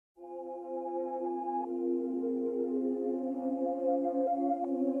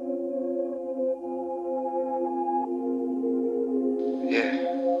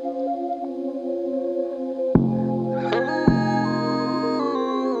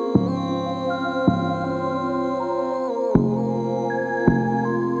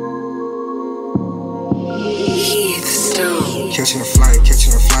catching a flight,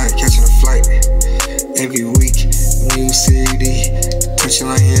 catching a flight, catching a flight. Every week, new city,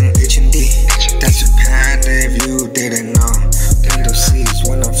 touching like in HND. That's Japan if you didn't know. Window seats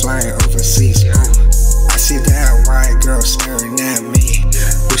when I'm flying overseas. Oh, I see that white girl staring at me,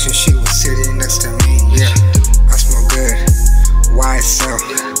 wishing she was sitting next to me. Yeah, I smell good. YSL.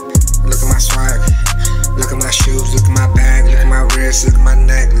 Look at my swag. Look at my shoes. Look at my bag. Look at my wrist. Look at my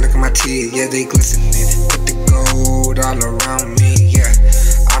neck. Look at my teeth. Yeah, they glistening. Put the gold all around me. Yeah,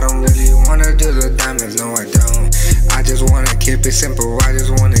 I don't really wanna do the diamonds. No, I don't. I just wanna keep it simple. I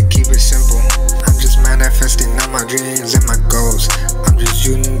just wanna keep it simple. I'm just manifesting all my dreams and my goals. I'm just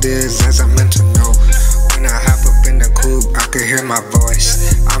using this as a mental note. When I hop up in the coupe, I can hear my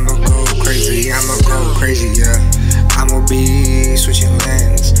voice. I'ma go crazy. I'ma go crazy. Yeah, I'ma be switching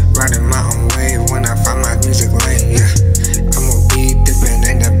lanes, riding my own wave when I find my music lane. Yeah, I'ma be dipping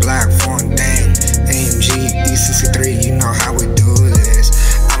in that black foreign dang. AMG E63, you know how we do this.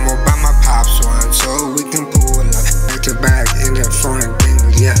 I'ma buy my pops one so we can pull up back to back in the foreign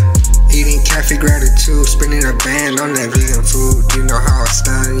things. Yeah, eating cafe gratitude, spinning a band on that vegan food. You know how I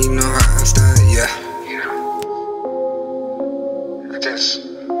stun, you know how I stun. Yeah, I just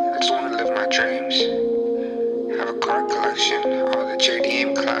wanna live my dreams. Have a car collection, all the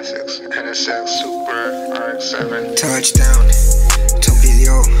JDM classics, NSX, Super, RX-7. Touchdown,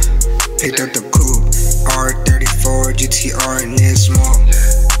 Tokyo, picked up the coupe, R34 GTR and it's small.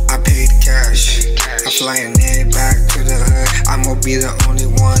 I paid cash, I'm flying it back to the hood. I'ma be the only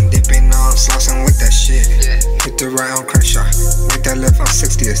one dipping on, slossing with that shit. Hit the right on Crenshaw, make that left on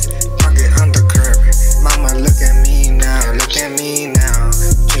 60th, pocket on the curb. Mama, look at me now, look at me now.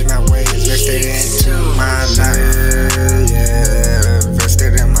 Change my ways, vested into my life. Yeah,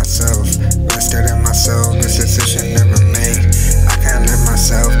 vested in myself, vested in myself. This decision never made. I can't let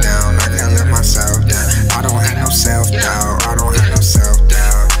myself down, I can't let myself down. I don't have no self-doubt, I don't have no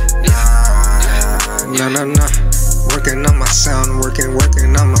self-doubt. Nah. Working on my sound, working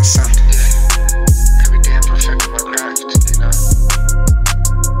on my sound. Every day I'm perfecting my craft, you know.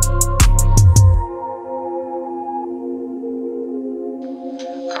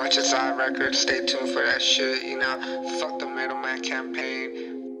 Conscious Eye Records, stay tuned for that shit, you know. Fuck the middleman campaign.